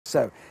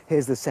So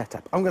here's the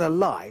setup. I'm going to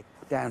lie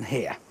down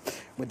here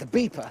with the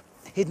beeper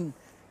hidden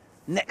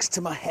next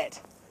to my head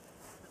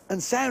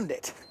and sound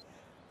it.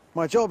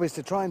 My job is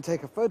to try and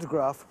take a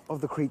photograph of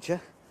the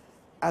creature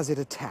as it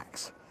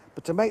attacks.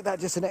 But to make that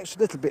just an extra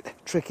little bit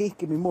tricky,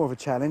 give me more of a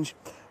challenge,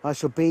 I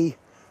shall be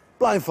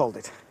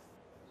blindfolded.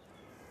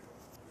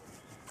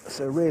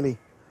 So really,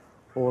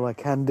 all I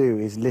can do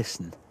is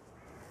listen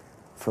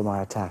for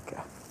my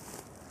attacker.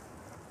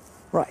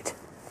 Right.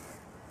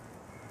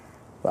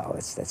 Well,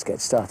 let's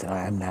get started.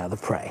 I am now the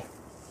prey.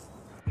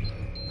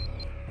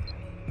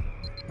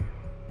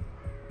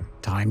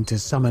 Time to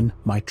summon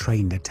my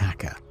trained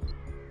attacker.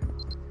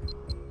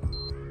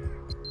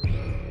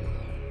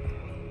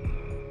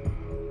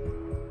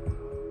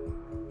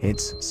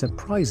 It's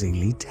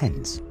surprisingly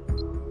tense.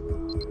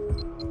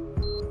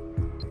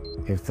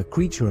 If the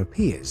creature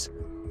appears,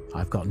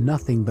 I've got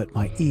nothing but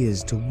my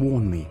ears to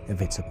warn me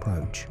of its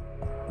approach.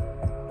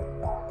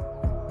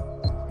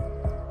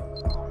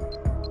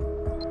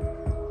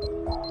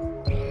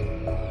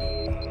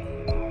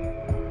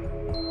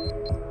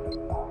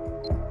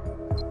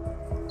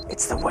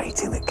 It's the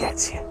waiting that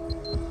gets you.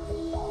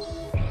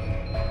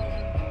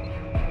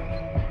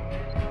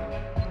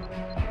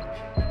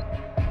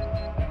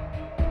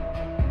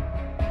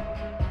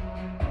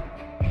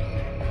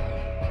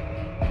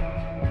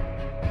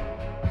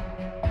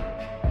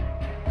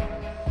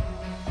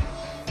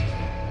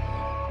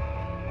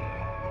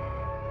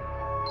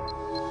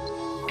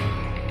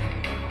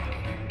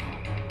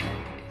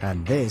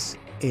 And this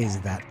is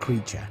that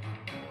creature,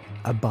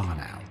 a barn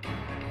owl.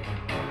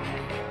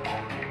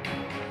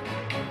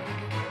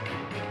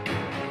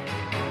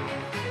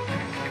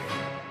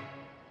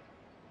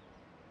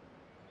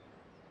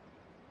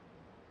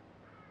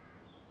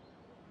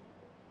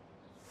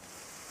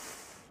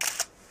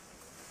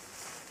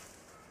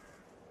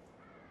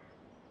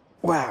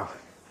 Wow,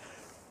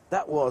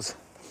 that was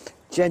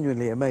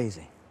genuinely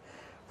amazing.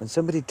 When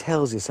somebody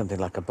tells you something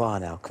like a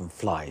barn owl can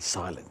fly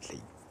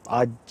silently,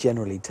 I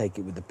generally take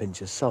it with a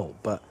pinch of salt,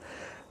 but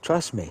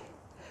trust me,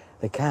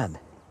 they can.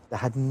 I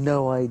had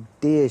no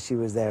idea she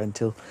was there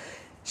until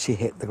she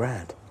hit the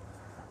ground.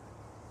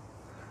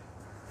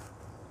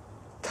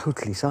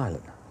 Totally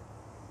silent.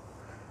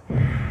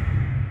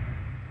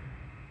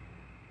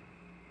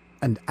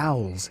 And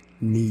owls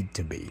need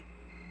to be.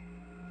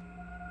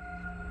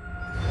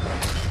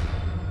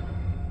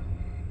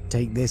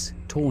 Take this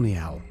tawny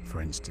owl,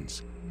 for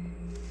instance.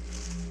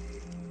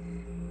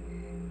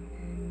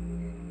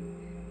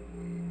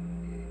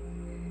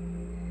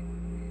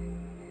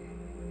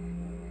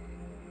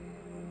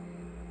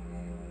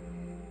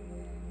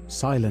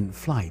 Silent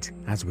flight,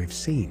 as we've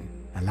seen,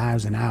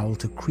 allows an owl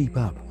to creep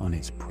up on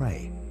its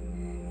prey.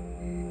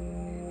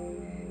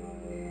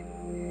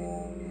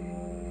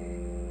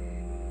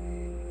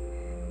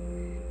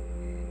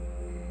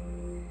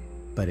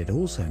 But it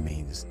also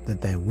means that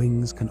their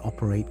wings can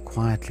operate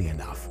quietly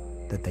enough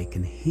that they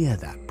can hear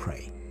that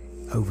prey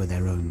over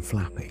their own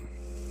flapping.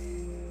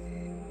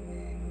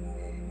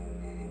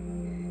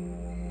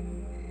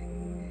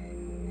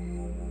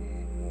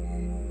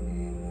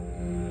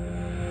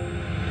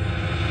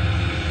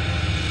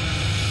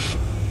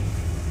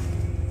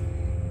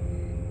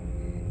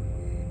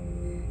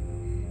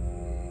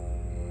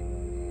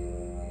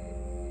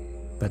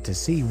 But to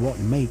see what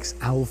makes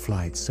owl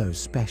flight so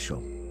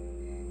special,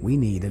 we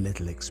need a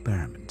little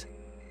experiment.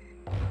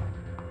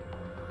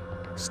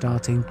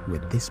 Starting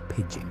with this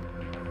pigeon.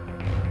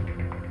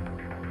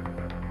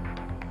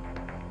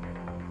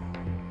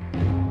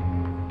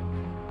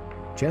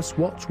 Just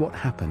watch what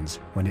happens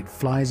when it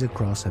flies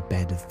across a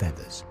bed of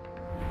feathers.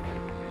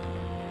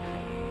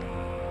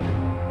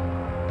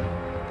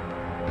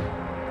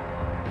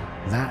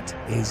 That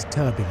is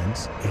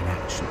turbulence in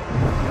action.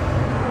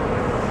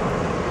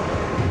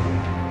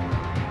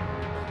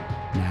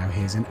 Now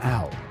here's an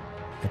owl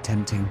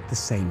attempting the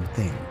same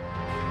thing.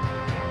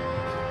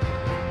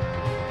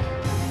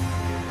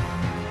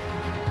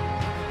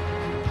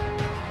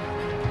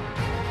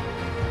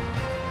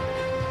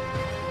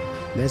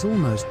 There's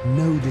almost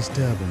no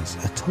disturbance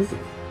at all.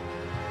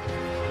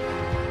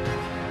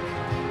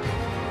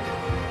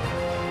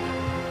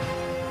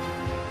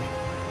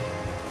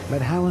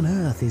 But how on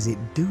earth is it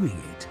doing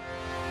it?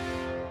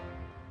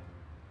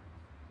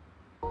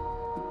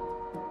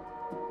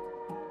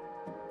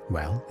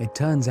 Well, it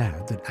turns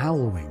out that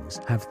owl wings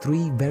have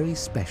three very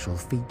special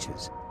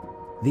features.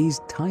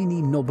 These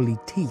tiny knobbly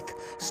teeth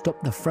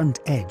stop the front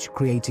edge,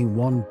 creating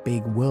one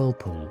big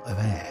whirlpool of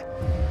air.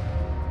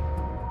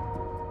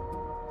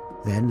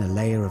 Then a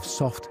layer of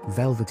soft,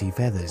 velvety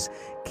feathers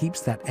keeps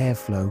that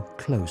airflow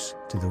close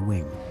to the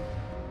wing.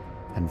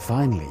 And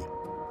finally,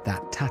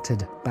 that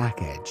tattered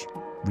back edge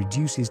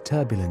reduces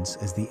turbulence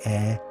as the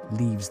air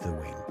leaves the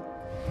wing.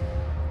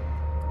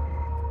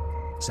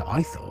 So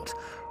I thought,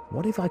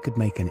 what if I could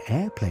make an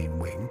airplane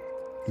wing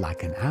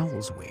like an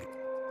owl's wing?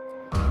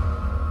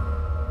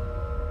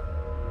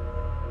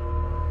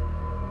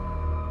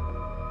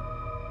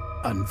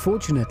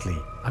 Unfortunately,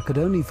 I could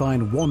only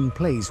find one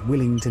place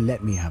willing to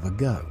let me have a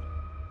go.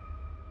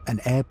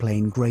 An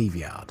airplane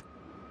graveyard.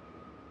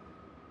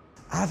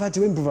 I've had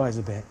to improvise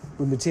a bit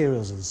with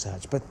materials and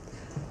such, but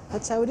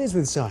that's how it is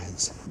with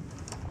science.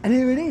 And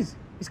here it is.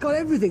 It's got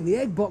everything. The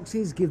egg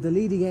boxes give the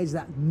leading edge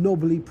that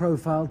knobbly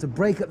profile to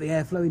break up the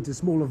airflow into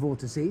smaller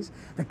vortices.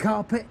 The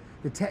carpet,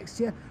 the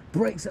texture,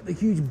 breaks up the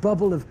huge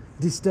bubble of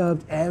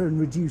disturbed air and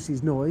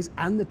reduces noise.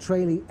 And the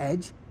trailing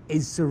edge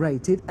is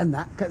serrated, and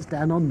that cuts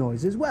down on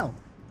noise as well.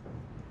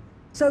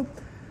 So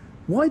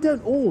why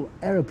don't all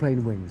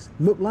aeroplane wings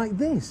look like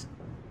this?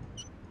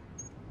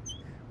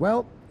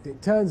 Well,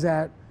 it turns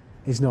out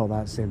it's not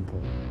that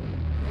simple.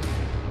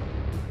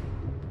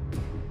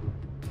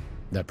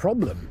 The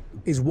problem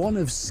is one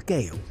of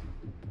scale.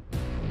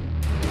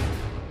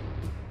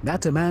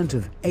 That amount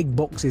of egg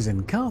boxes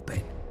and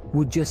carpet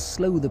would just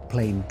slow the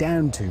plane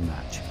down too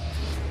much.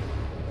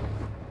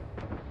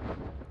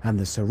 And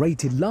the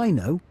serrated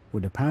lino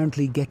would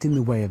apparently get in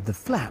the way of the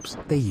flaps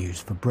they use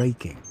for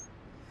braking.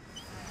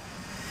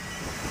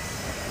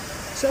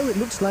 So it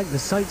looks like the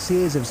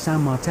sightseers of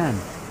Saint Martin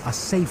are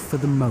safe for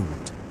the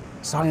moment.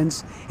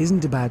 Science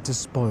isn't about to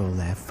spoil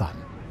their fun.